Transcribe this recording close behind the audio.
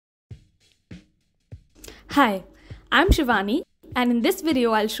Hi, I'm Shivani, and in this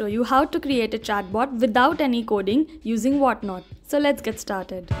video I'll show you how to create a chatbot without any coding using WotNot. So let's get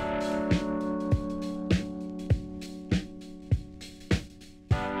started.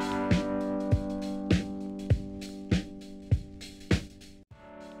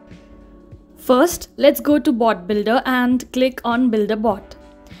 First, let's go to Bot Builder and click on Build a Bot.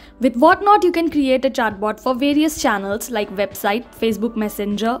 With WotNot, you can create a chatbot for various channels like website, Facebook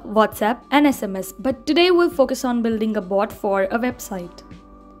Messenger, WhatsApp, and SMS. But today we'll focus on building a bot for a website.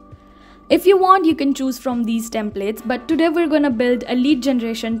 If you want, you can choose from these templates, but today we're going to build a lead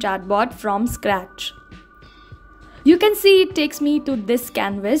generation chatbot from scratch. You can see it takes me to this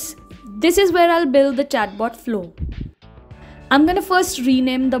canvas. This is where I'll build the Chatbot Flow. I'm going to first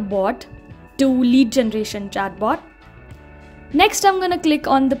rename the bot to lead generation chatbot. Next, I'm going to click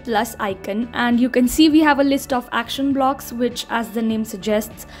on the plus icon and you can see we have a list of action blocks which, as the name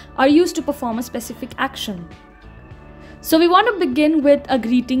suggests, are used to perform a specific action. So we want to begin with a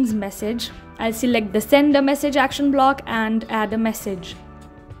greetings message. I'll select the send a message action block and add a message.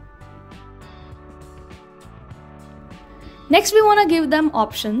 Next, we want to give them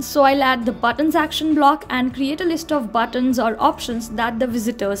options, so I'll add the buttons action block and create a list of buttons or options that the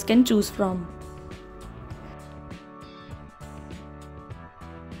visitors can choose from.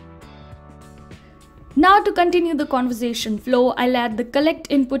 Now to continue the conversation flow, I'll add the collect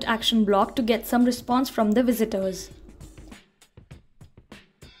input action block to get some response from the visitors.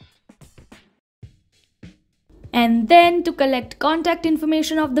 And then to collect contact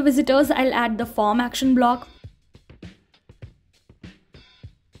information of the visitors, I'll add the form action block.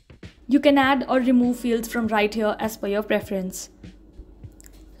 You can add or remove fields from right here as per your preference.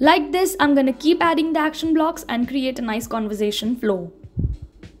 Like this, I'm going to keep adding the action blocks and create a nice conversation flow.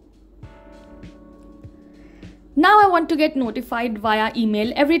 Now I want to get notified via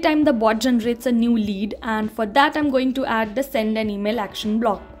email every time the bot generates a new lead, and for that I'm going to add the send an email action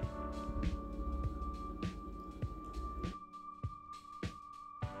block.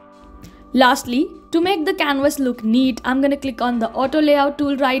 Lastly, to make the canvas look neat, I'm going to click on the auto layout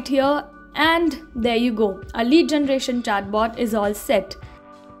tool right here, and there you go. Our lead generation chatbot is all set.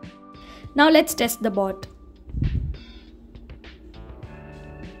 Now let's test the bot.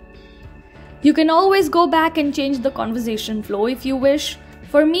 You can always go back and change the conversation flow if you wish.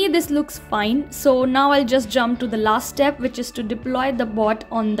 For me, this looks fine, so now I'll just jump to the last step, which is to deploy the bot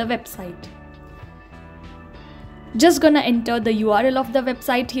on the website. Just gonna enter the URL of the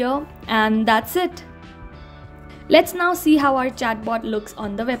website here, and that's it. Let's now see how our chatbot looks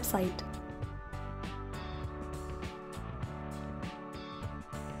on the website.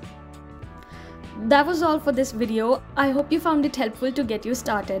 That was all for this video. I hope you found it helpful to get you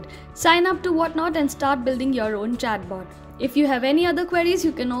started. Sign up to WotNot and start building your own chatbot. If you have any other queries,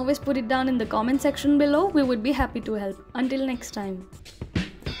 you can always put it down in the comment section below. We would be happy to help. Until next time.